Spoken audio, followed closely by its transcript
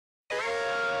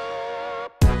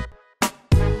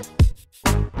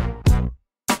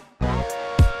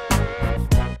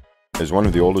As one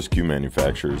of the oldest cue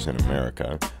manufacturers in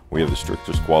America, we have the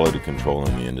strictest quality control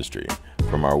in the industry.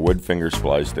 From our wood finger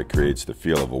splice that creates the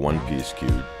feel of a one-piece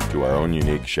cue, to our own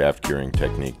unique shaft curing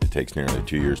technique that takes nearly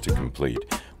 2 years to complete,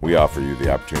 we offer you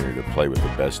the opportunity to play with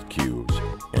the best cues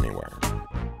anywhere.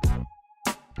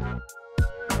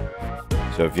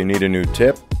 So if you need a new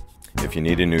tip, if you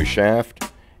need a new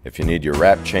shaft, if you need your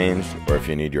wrap changed, or if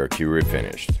you need your cue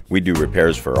refinished, we do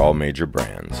repairs for all major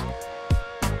brands.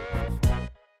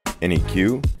 Any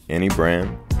cue, any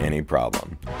brand, any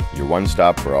problem. Your one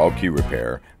stop for all cue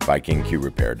repair,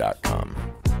 VikingCueRepair.com.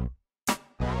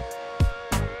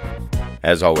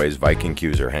 As always, Viking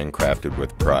cues are handcrafted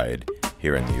with pride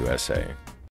here in the USA.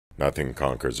 Nothing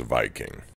conquers a Viking.